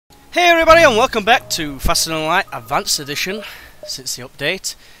Hey everybody, and welcome back to Faster Than Light Advanced Edition since the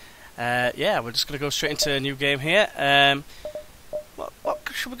update. Yeah, we're just going to go straight into a new game here. What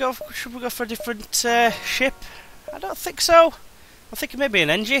should we go? Should we go for a different ship? I don't think so. I'm thinking maybe an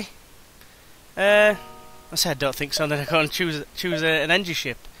NG. I said I don't think so, and then I go and choose an NG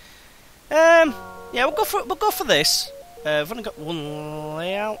ship. Yeah, we'll go for this. I've only got one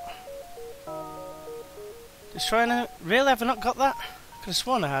layout. Just trying to really have I not got that? Could have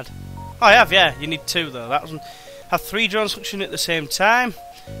sworn I had. Oh, I have, yeah. You need two though. That one. Have 3 drones functioning at the same time.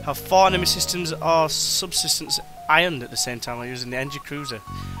 Have 4 enemy systems or subsystems ironed at the same time while using the NG cruiser.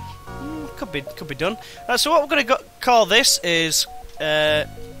 Could be done. So what we're going to call this is. I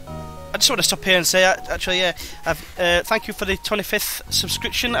just want to stop here and say, actually, yeah, thank you for the 25th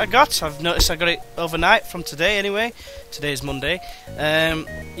subscription I got. I've noticed I got it overnight from today anyway. Today is Monday.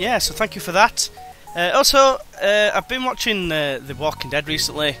 Yeah, so thank you for that. Also, I've been watching The Walking Dead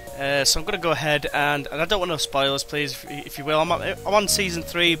recently, so I'm going to go ahead and I don't want no spoilers, please, if you will. I'm on season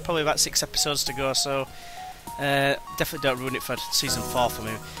 3, probably about 6 episodes to go, so definitely don't ruin it for season 4 for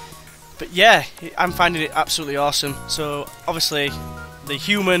me. But yeah, I'm finding it absolutely awesome. So obviously, the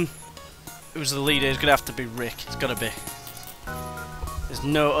human who's the leader is going to have to be Rick. It's got to be. There's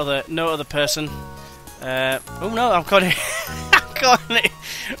no other person. Oh no, I'm calling it. I'm calling it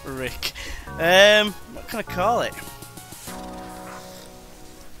Rick. What can I call it?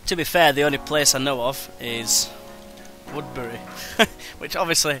 To be fair, the only place I know of is Woodbury, which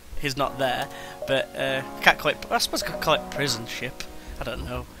obviously is not there. But can't call it. I suppose I could call it prison ship. I don't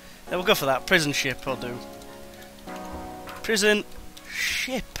know. Then we'll go for that. Prison ship. I'll do. Prison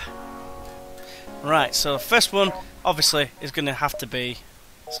ship. Right. So the first one, obviously, is going to have to be.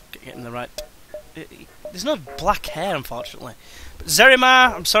 Let's get in the right. There's no black hair, unfortunately. But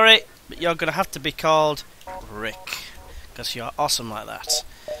Zerimar, I'm sorry. But you're going to have to be called Rick, because you're awesome like that.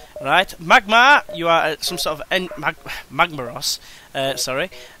 Right, Magma, you are some sort of Magmaros,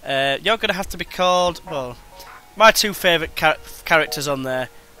 sorry. You're going to have to be called, well, my 2 favourite characters on there.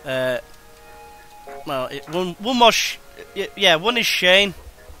 Well, one more, yeah, one is Shane,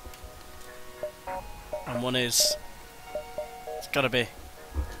 and one is, it's got to be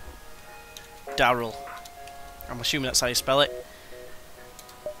Daryl. I'm assuming that's how you spell it.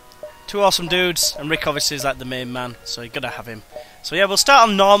 2 awesome dudes, and Rick obviously is like the main man, so you gotta have him. So yeah, we'll start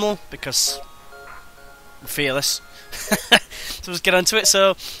on normal because we're fearless. So let's get onto it.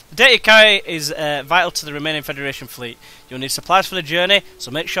 So the data you carry is vital to the remaining Federation fleet. You'll need supplies for the journey,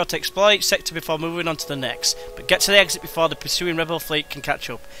 so make sure to explore each sector before moving on to the next. But get to the exit before the pursuing rebel fleet can catch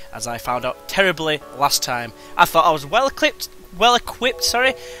up, as I found out terribly last time. I thought I was well equipped,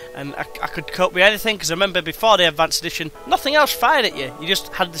 sorry, and I could cope with anything, because I remember before the Advanced Edition, nothing else fired at you. You just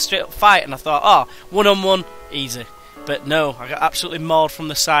had the straight up fight, and I thought, oh, 1-on-1, easy. But no, I got absolutely mauled from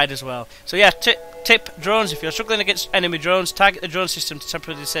the side as well. So yeah, tip drones, if you're struggling against enemy drones, target the drone system to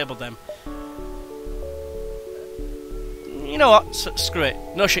temporarily disable them. You know what, screw it,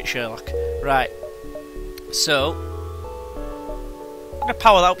 no shit Sherlock. Right, so I'm going to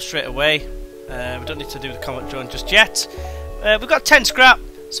power that up straight away. We don't need to do the combat drone just yet. We've got 10 scrap,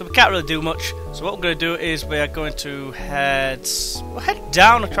 so we can't really do much. So what we're going to do is we are going to head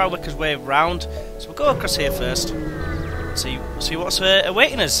down and try and work his way around. So we'll go across here first. See what's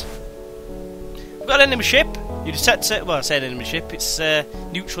awaiting us. We've got an enemy ship. You detect it. Well, I say an enemy ship. It's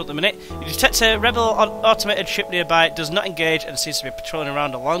neutral at the minute. You detect a rebel automated ship nearby. It does not engage and seems to be patrolling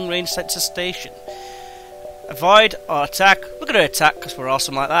around a long-range sensor station. Avoid or attack. We're going to attack because we're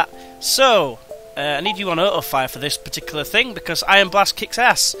awesome like that. So. I need you on auto fire for this particular thing because Iron Blast kicks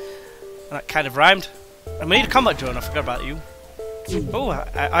ass. And that kind of rhymed. And we need a combat drone, I forgot about you. Oh,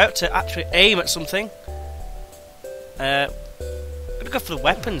 I ought to actually aim at something. I'm going to go for the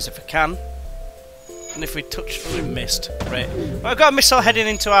weapons if I can. And if we touch, we missed. Great. Well, I've got a missile heading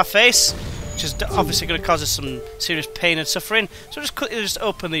into our face, which is obviously going to cause us some serious pain and suffering. So just quickly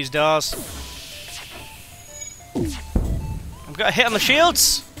open these doors. I've got a hit on the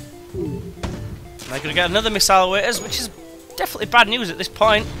shields. They're going to get another missile away us, which is definitely bad news at this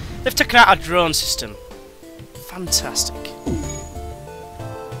point. They've taken out our drone system. Fantastic.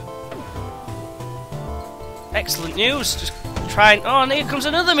 Excellent news. Just trying. Oh, and here comes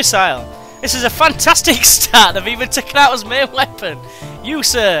another missile. This is a fantastic start. They've even taken out his main weapon. You,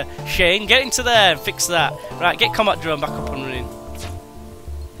 sir, Shane, get into there and fix that. Right, get combat drone back up and running.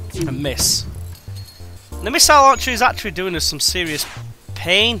 And miss. And the missile launcher is actually doing us some serious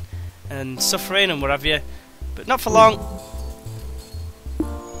pain and suffering and what have you, but not for long.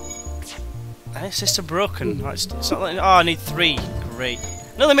 And system broken. Oh, it's not letting. Oh, I need 3. Great.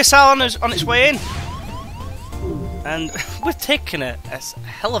 Another missile on its way in. And we've taken a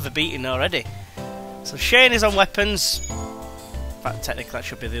hell of a beating already. So Shane is on weapons. In fact, technically that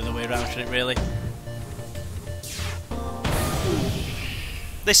should be the other way around, shouldn't it really?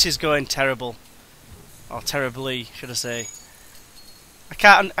 This is going terrible. Or terribly, should I say. I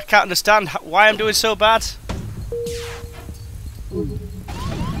can't understand why I'm doing so bad.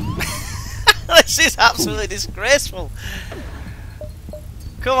 This is absolutely disgraceful.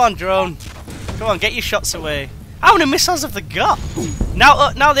 Come on, drone. Come on, get your shots away. How many missiles have they got?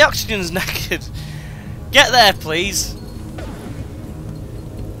 Now the oxygen's knackered. Get there, please.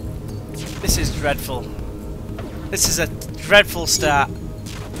 This is dreadful. This is a dreadful start.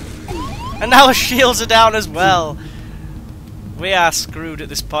 And now our shields are down as well. We are screwed at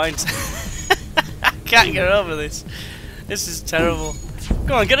this point. I can't get over this. This is terrible.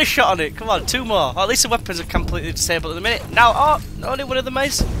 Come on, get a shot on it. Come on, 2 more. Or at least the weapons are completely disabled at the minute. Now, oh, only one of them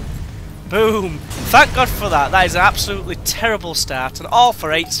is. Boom. Thank God for that. That is an absolutely terrible start. And all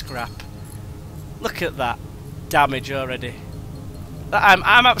for 8 scrap. Look at that damage already.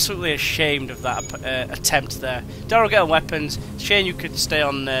 I'm absolutely ashamed of that attempt there. Daryl, get on weapons. Shane, you could stay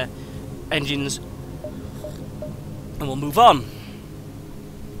on engines. And we'll move on.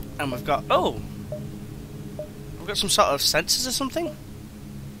 And we've got... Oh! We've got some sort of sensors or something?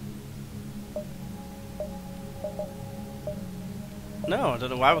 No, I don't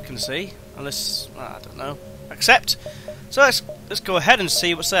know why we can see. Unless... I don't know. Accept! So let's go ahead and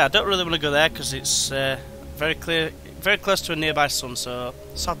see what's there. I don't really want to go there because it's very close to a nearby sun, so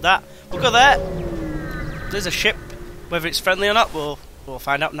sod that. We'll go there. There's a ship. Whether it's friendly or not, we'll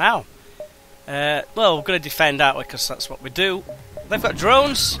find out now. Well, we're going to defend, aren't we? Because that's what we do. They've got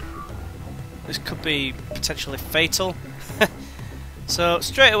drones. This could be potentially fatal. So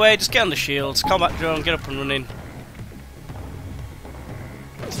straight away, just get on the shields. Combat drone, get up and running.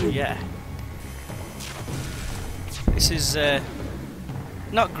 So yeah. This is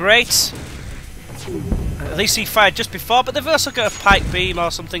not great. At least he fired just before, but they've also got a pike beam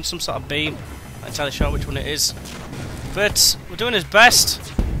or something, some sort of beam. I'm not entirely sure which one it is. But we're doing his best.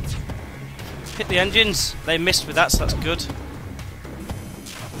 Hit the engines. They missed with that, so that's good.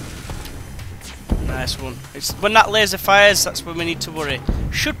 Nice one. It's when that laser fires, that's when we need to worry.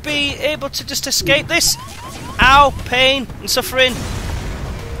 Should be able to just escape this. Ow, pain and suffering.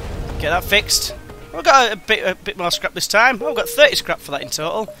 Get that fixed. We've got a bit more scrap this time. We've got 30 scrap for that in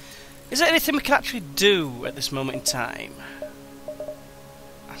total. Is there anything we can actually do at this moment in time?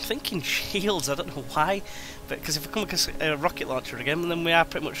 I'm thinking shields, I don't know why. But because if we come across a rocket launcher again, then we are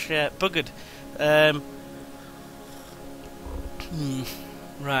pretty much buggered.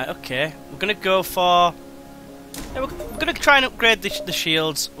 Right, okay. We're going to go for... Yeah, we're going to try and upgrade the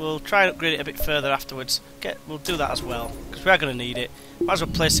shields. We'll try and upgrade it a bit further afterwards. We'll do that as well, because we are going to need it. Might as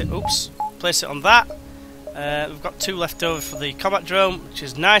well place it... Oops. Place it on that. We've got 2 left over for the combat drone, which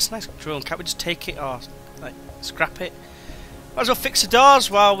is nice drone. Can't we just take it or like scrap it? Might as well fix the doors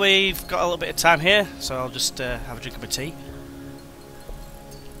while we've got a little bit of time here. So I'll just have a drink of my tea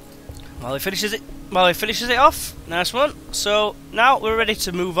while he finishes it off. Nice one. So now we're ready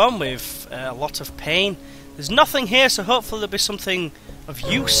to move on with a lot of pain. There's nothing here, so hopefully there'll be something of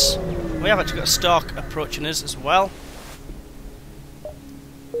use. We have actually got a stalk approaching us as well.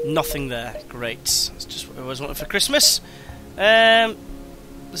 Nothing there. Great. That's just what I always wanted for Christmas. There's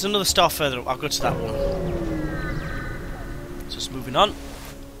another star further up. I'll go to that one. Just moving on.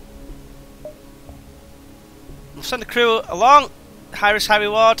 We'll send the crew along. High risk, high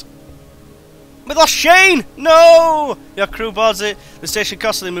reward. We lost Shane! No! Your crew boards it. The station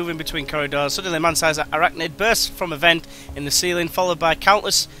constantly moving between corridors. Suddenly a man-sized arachnid bursts from a vent in the ceiling, followed by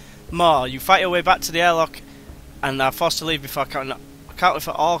countless more. You fight your way back to the airlock and are forced to leave before counting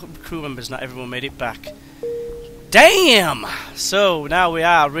for all crew members. Not everyone made it back. Damn! So now we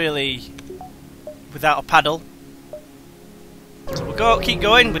are really without a paddle. So we'll keep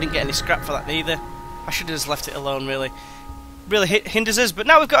going. We didn't get any scrap for that neither. I should have just left it alone, really. Really hinders us. But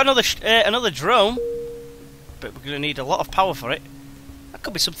now we've got another drone. But we're going to need a lot of power for it. That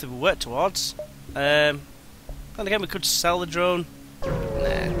could be something we'll work towards. And again, we could sell the drone. Nah,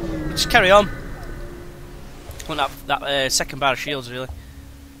 we'll just carry on. Want that second bar of shields, really.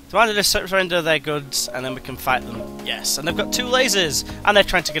 Demanded to surrender their goods, and then we can fight them. Yes, and they've got 2 lasers, and they're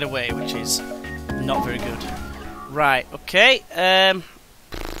trying to get away, which is not very good. Right, okay.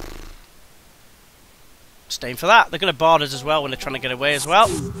 Staying for that. They're going to board us as well when they're trying to get away as well.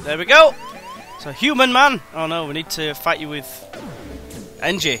 There we go. So, human man. Oh no, we need to fight you with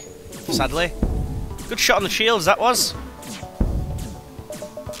Engie, sadly. Good shot on the shields, that was.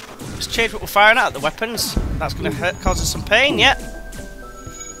 Let's change what we're firing at, the weapons. That's going to cause us some pain, yeah.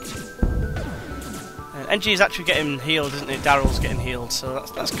 And NG's actually getting healed, isn't it? Daryl's getting healed, so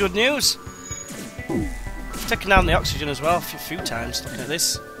that's good news. Taking down the oxygen as well a few times, looking at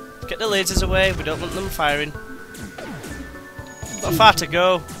this. Get the lasers away, we don't want them firing. Not far to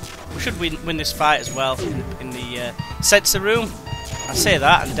go. We should win this fight as well in the sensor room. I say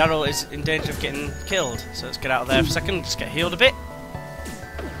that, and Daryl is in danger of getting killed. So let's get out of there for a second, just get healed a bit.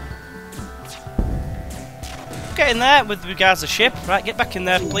 Get in there with regards to the ship. Right, get back in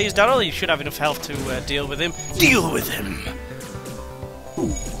there, please, Daryl. You should have enough health to deal with him. Deal with him!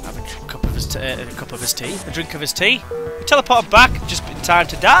 Have a cup of his tea. A drink of his tea. He teleported back just in time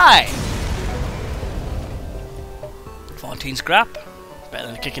to die. 14 scrap. Better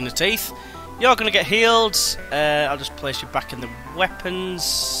than a kick in the teeth. You're going to get healed. I'll just place you back in the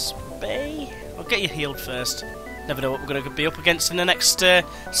weapons bay. I'll get you healed first. Never know what we're going to be up against in the next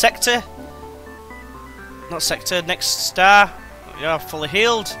sector. Not sector, next star. You're fully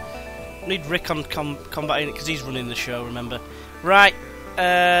healed. Need Rick on combating it because he's running the show, remember. Right,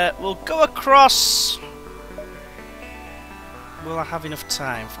 we'll go across. Will I have enough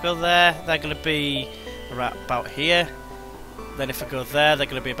time? If I go there, they're going to be right about here. Then if I go there, they're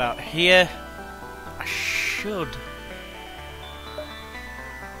going to be about here. I should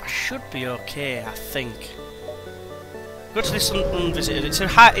be okay, I think. Go to this unvisited.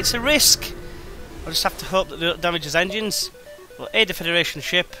 It's a risk. I'll just have to hope that they don't damage his engines. We'll aid the Federation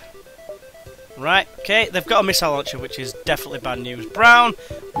ship. Right, okay, they've got a missile launcher, which is definitely bad news. Brown,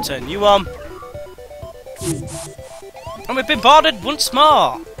 we'll turn you on. And we've been boarded once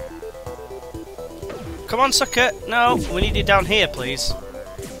more. Come on, sucker. No, we need you down here, please.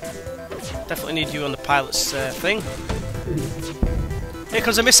 Definitely need you on the pilot's thing. Here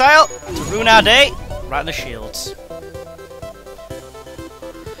comes a missile to ruin our day. Right in the shields.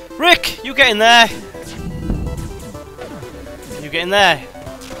 Rick, you get in there. You get in there.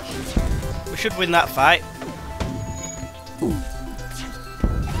 We should win that fight.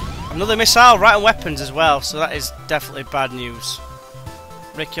 Another missile right on weapons as well, so that is definitely bad news.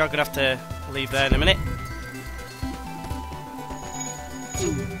 Rick, you're going to have to leave there in a minute.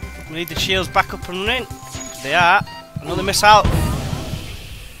 We need the shields back up and running. They are. Another missile.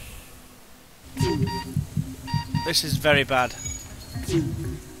 This is very bad.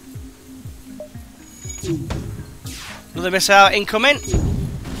 Another missile incoming.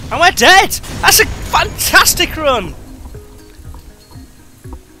 And we're dead! That's a fantastic run!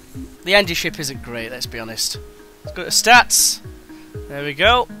 The engine ship isn't great, let's be honest. Let's go to stats. There we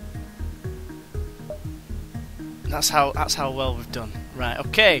go. That's how well we've done. Right,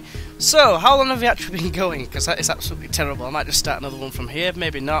 okay. So, how long have we actually been going? Because that is absolutely terrible. I might just start another one from here,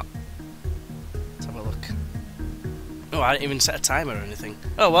 maybe not. Let's have a look. Oh, I didn't even set a timer or anything.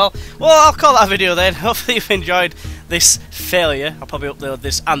 Oh well. Well, I'll call that a video then. Hopefully you've enjoyed this failure. I'll probably upload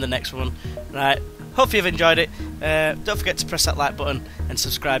this and the next one. Right. Hopefully you've enjoyed it. Don't forget to press that like button and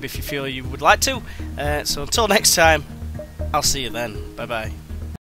subscribe if you feel you would like to. So until next time, I'll see you then. Bye bye.